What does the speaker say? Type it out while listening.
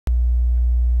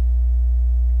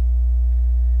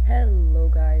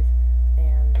guys,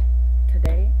 and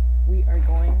today we are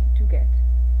going to get,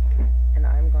 and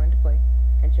I'm going to play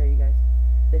and show you guys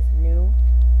this new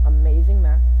amazing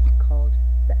map called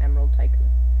the Emerald Tycoon,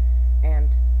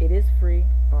 and it is free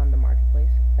on the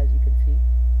marketplace, as you can see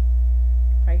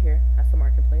right here. That's the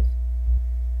marketplace.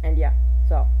 And yeah,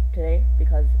 so today,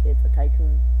 because it's a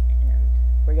tycoon and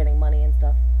we're getting money and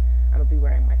stuff, I'm gonna be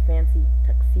wearing my fancy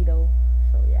tuxedo.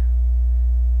 So yeah,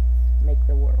 let's make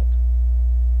the world.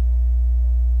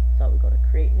 So we go to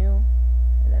create new,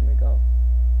 and then we go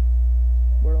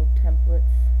world templates,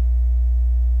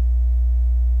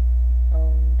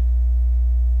 owned,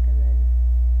 and then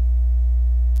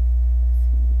let's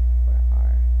see, where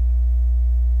are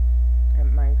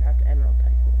Minecraft Emerald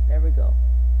Tycoon. There we go.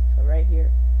 So right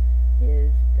here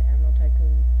is the Emerald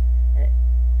Tycoon, and it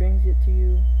brings it to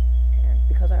you. And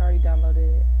because I already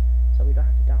downloaded it, so we don't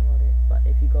have to download it, but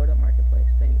if you go to Marketplace,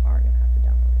 then you are going to have to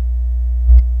download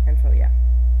it. And so yeah,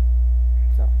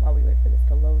 so while we wait for this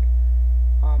to load,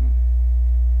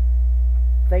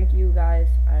 thank you guys.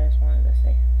 I just wanted to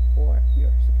say for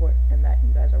your support, and that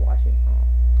you guys are watching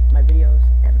my videos,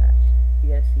 and that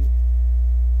you guys see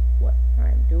what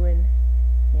I'm doing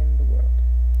in the world.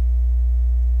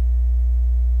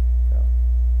 So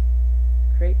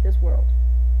create this world.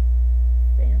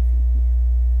 Fancy.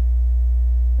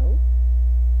 Oh,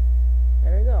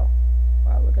 there we go.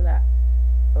 Wow, look at that.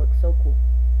 That looks so cool.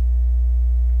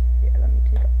 Here, let me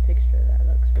take a picture of that. That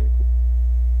looks really cool.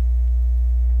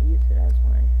 I use it as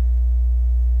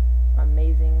my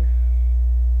amazing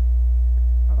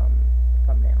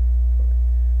thumbnail for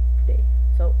today.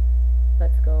 So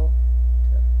let's go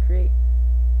to create.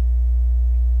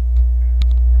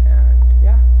 And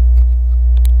yeah,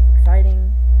 it's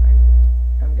exciting.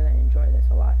 I'm gonna enjoy this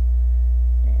a lot,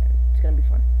 and it's gonna be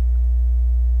fun.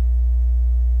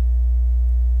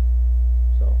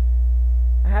 So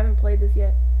I haven't played this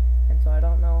yet, and so I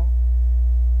don't know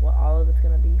what all of it's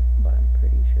gonna be, but I'm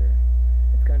pretty sure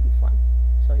it's gonna be fun.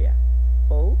 So yeah.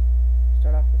 Oh,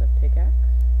 start off with a pickaxe,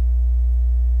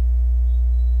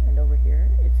 and over here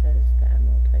it says the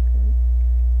Emerald Tycoon.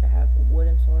 I have a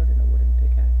wooden sword and a wooden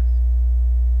pickaxe.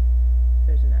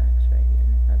 There's an axe right here.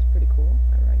 That's pretty cool.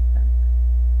 I like that.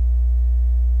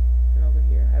 And over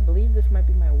here, I believe this might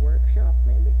be my workshop,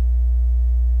 maybe.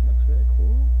 Looks really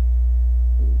cool.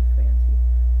 Ooh, fancy.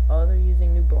 Oh, they're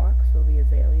using new blocks, so the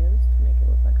azaleas, to make it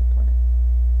look like a plant.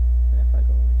 And if I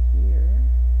go in here,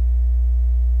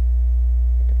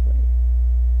 get to play.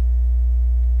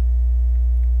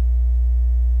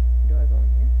 Do I go in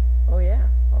here? Oh yeah.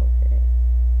 Okay.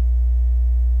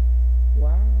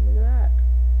 Wow, look at that.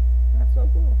 That's so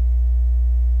cool.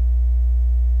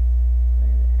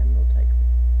 And the Emerald Tycoon.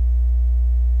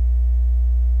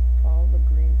 Follow the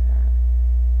green path.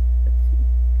 Let's see.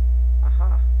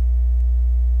 Aha.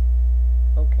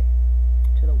 Okay.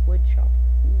 To the wood shop.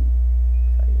 Ooh,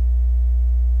 exciting.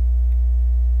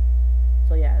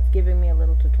 So yeah, it's giving me a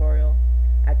little tutorial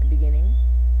at the beginning,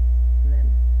 and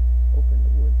then open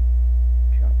the wood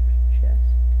chopper's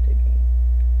chest to gain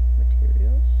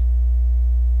materials.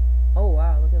 Oh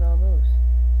wow, look at all those.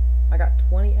 I got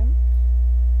 20 emeralds.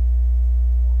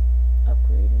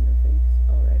 Upgrade interface.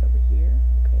 Oh, right over here.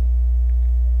 Okay.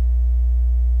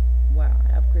 Wow,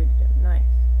 I upgraded him. Nice.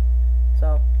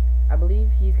 So, I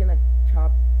believe he's gonna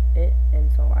chop it, and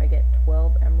so I get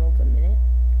 12 emeralds a minute.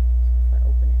 So if I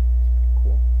open it, it's pretty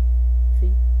cool.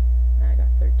 See? Now I got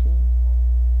 13.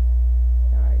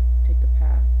 Now I take the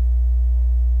path.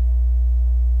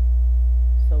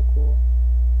 So cool.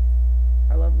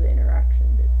 I love the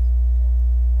interaction bits.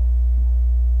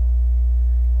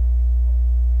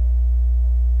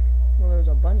 Well, there's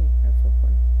a bunny. That's so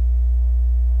fun.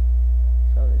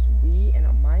 So there's wheat and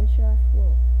a mine shaft.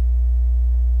 Whoa.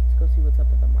 Let's go see what's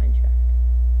up at the mine shaft.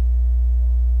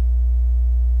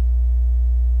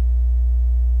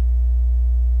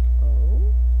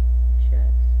 Oh,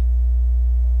 chest.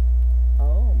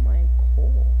 Oh, mine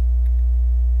coal.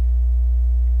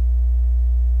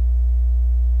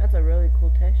 That's a really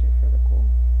cool texture for the coal.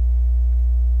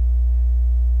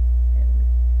 Yeah,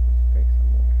 let's break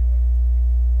some more.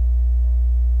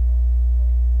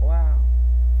 Wow,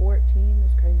 14,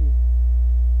 that's crazy.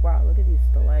 Wow, look at these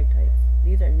stalactites.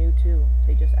 These are new too.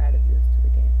 They just added this to the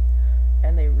game.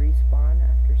 And they respawn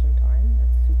after some time.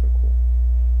 That's super cool.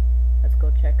 Let's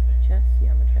go check the chest, see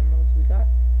how much emeralds we got.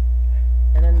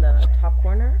 And in the top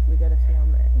corner, we gotta see how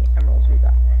many emeralds we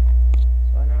got.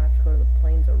 So now I have to go to the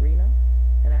Plains Arena,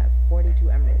 and I have 42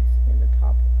 emeralds in the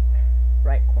top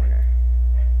right corner.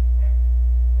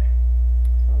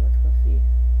 So let's go see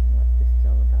what this is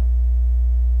all about.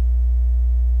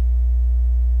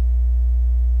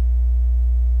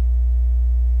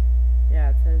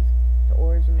 Yeah, it's says the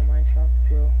ores in the mine shaft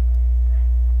will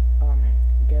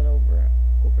get over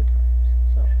time.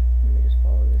 So let me just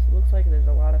follow this. It looks like there's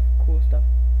a lot of cool stuff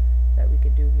that we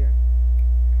could do here.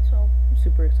 So I'm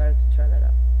super excited to try that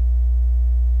out.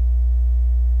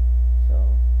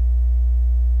 So,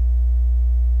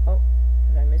 oh,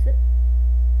 did I miss it?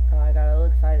 I got a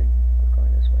little excited. I was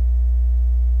going this way.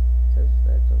 It says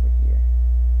that it's over here.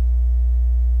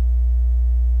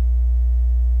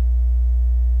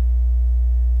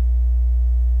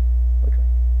 Which way?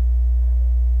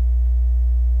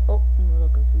 Oh, I'm a little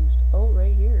confused. Oh,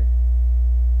 right here.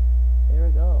 There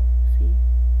we go. See?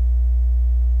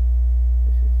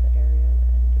 This is the area that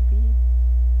I need to be.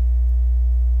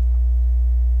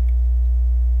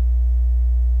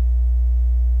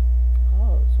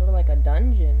 Oh, sort of like a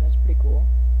dungeon. That's pretty cool.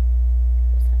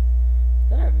 What's that? Is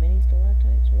that a mini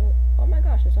stalactite? Oh my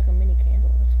gosh, it's like a mini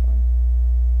candle. That's fun.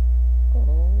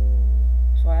 Oh,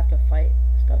 so I have to fight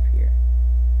stuff here.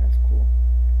 That's cool.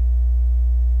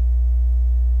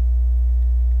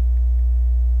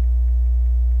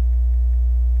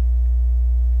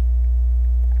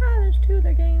 Ah, there's two.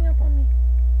 They're ganging up on me.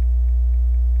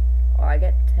 Oh, I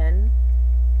get 10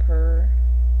 per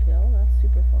kill. That's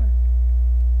super fun.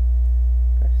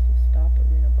 Press the stop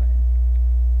arena button.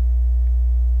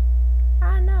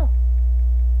 Ah, no.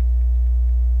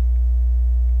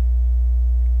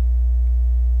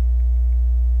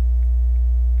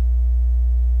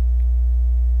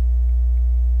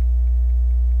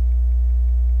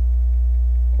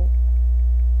 Oh.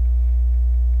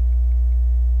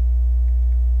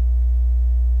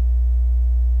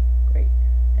 Great.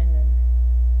 And then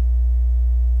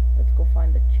let's go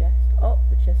find the chest. Oh,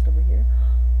 the chest over here.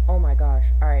 Oh my gosh.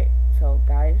 Alright, so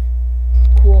guys,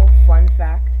 cool fun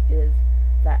fact is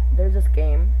that there's this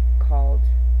game called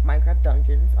Minecraft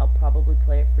Dungeons. I'll probably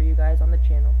play it for you guys on the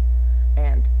channel.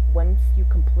 And once you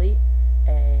complete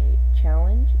a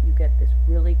challenge, you get this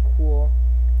really cool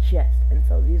chest. And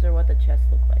so these are what the chests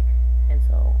look like. And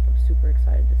so I'm super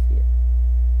excited to see it.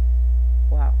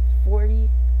 Wow, 40,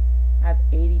 I have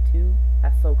 82.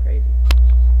 That's so crazy.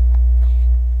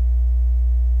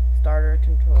 Starter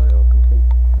tutorial complete.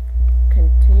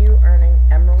 Continue earning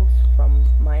emeralds from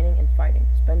mining and fighting.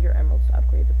 Spend your emeralds to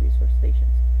upgrade the resource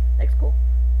stations. Next goal,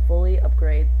 fully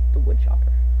upgrade the wood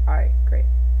chopper. Alright, great.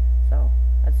 So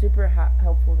that's super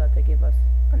helpful that they give us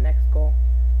a next goal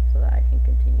so that I can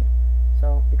continue.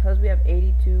 So because we have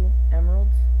 82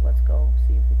 emeralds, let's go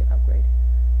see if we can upgrade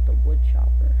the wood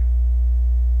chopper.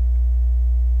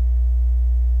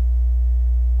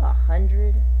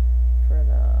 100 for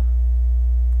the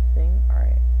thing.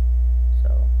 Alright,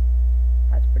 so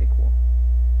that's pretty cool.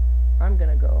 I'm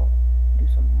gonna go do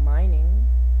some mining.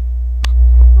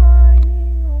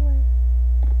 Mining away.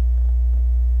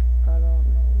 I don't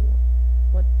know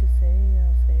what to say.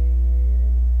 I'll say it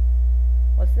anyway.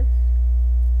 What's this?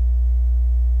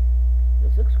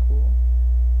 This looks cool.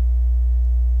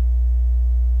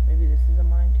 Maybe this is a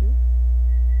mine too?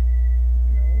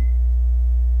 No?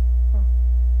 Huh.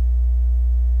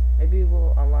 Maybe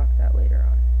we'll unlock that later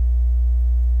on.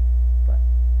 But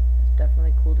it's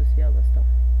definitely cool to see all this stuff.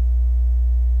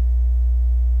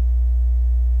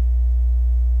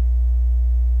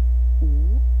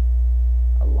 Ooh.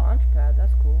 A launch pad,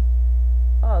 that's cool.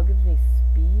 Oh, it gives me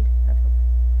speed. That's helpful.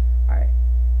 Alright.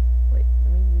 Wait,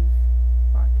 let me use...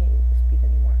 Oh, I can't use the speed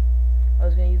anymore. I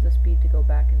was going to use the speed to go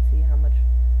back and see how much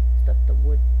stuff the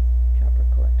wood chopper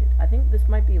collected. I think this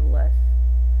might be less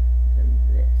than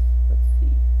this. Let's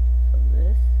see. So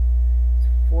this is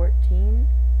 14,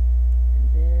 and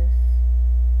this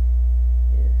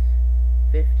is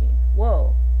 15.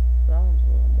 Whoa! So that one's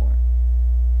a little more.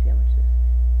 See how much this is.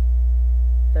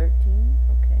 13,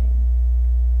 okay.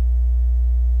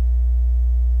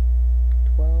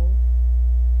 12.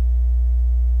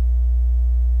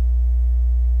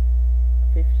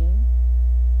 15.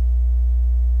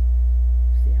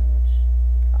 See how much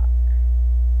we got.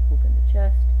 Open the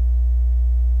chest.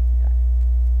 We got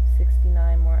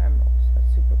 69 more emeralds.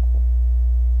 That's super cool.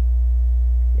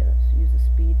 Yeah, let's use the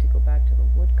speed to go back to the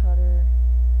woodcutter.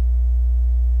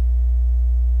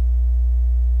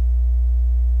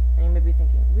 And you may be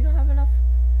thinking, we don't have enough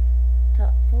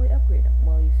to fully upgrade them.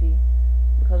 Well, you see,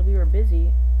 because we were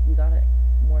busy, we got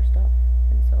more stuff.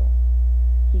 And so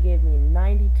he gave me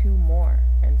 92 more,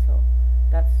 and so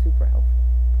that's super helpful.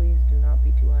 Please do not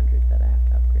be 200 that I have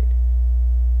to upgrade.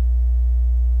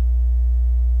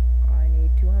 I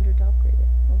need 200 to upgrade it.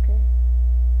 Okay.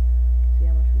 See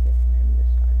how much we get from him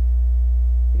this time.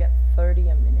 We get 30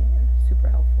 a minute, and that's super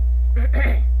helpful.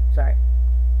 Sorry.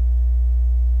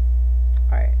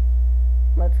 Alright.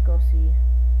 Let's go see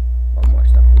what more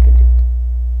stuff we can do.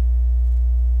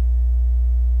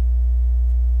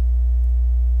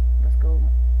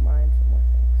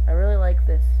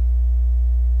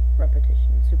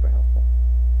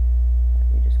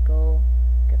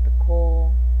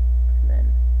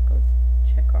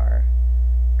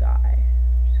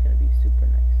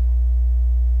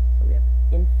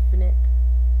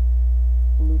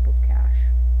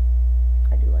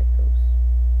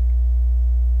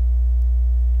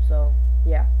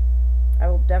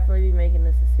 definitely be making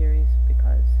this a series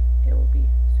because it will be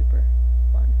super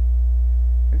fun.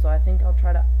 And so I think I'll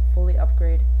try to fully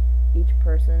upgrade each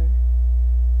person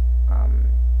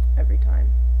every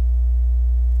time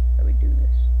that we do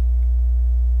this.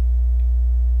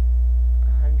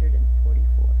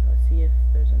 144. Let's see if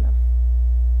there's enough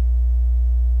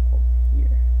over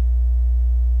here.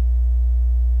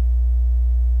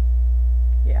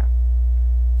 Yeah.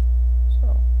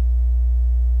 So,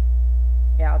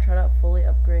 yeah, I'll try to fully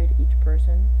upgrade each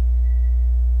person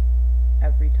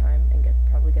every time and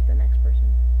probably get the next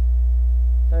person.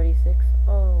 36.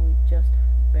 Oh, we just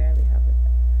barely have it.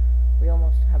 We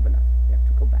almost have enough. We have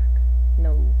to go back.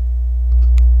 No.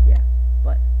 Yeah,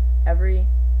 but every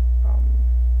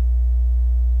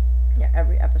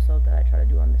episode that I try to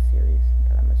do on this series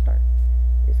that I'm gonna start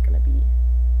is gonna be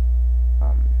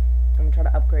I'm gonna try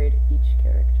to upgrade each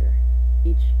character,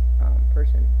 each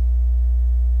person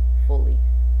fully,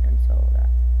 and so that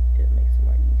it makes it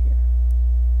more easier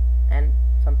and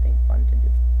something fun to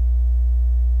do,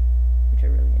 which I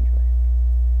really enjoy.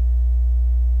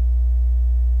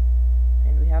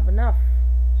 And we have enough,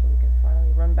 so we can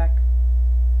finally run back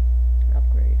and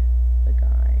upgrade the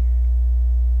guy.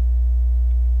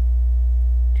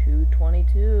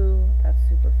 222. That's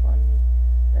super funny.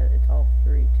 That it's all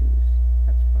 3 2s.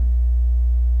 That's fun.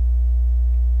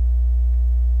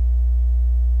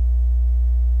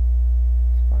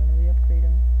 Let's finally upgrade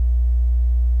him.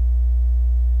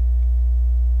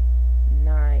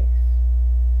 Nice.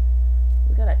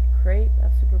 We got a crate.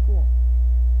 That's super cool.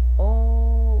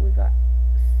 Oh, we got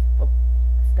a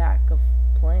stack of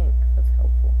planks. That's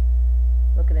helpful.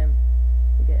 Look at him.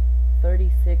 We get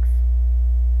 36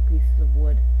 pieces of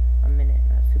wood a minute.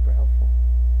 That's super helpful.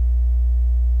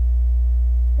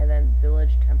 And then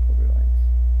village temple ruins.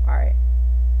 Alright,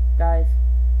 guys,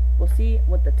 we'll see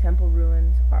what the temple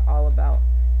ruins are all about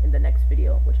in the next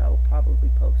video, which I will probably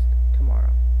post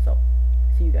tomorrow. So,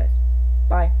 see you guys.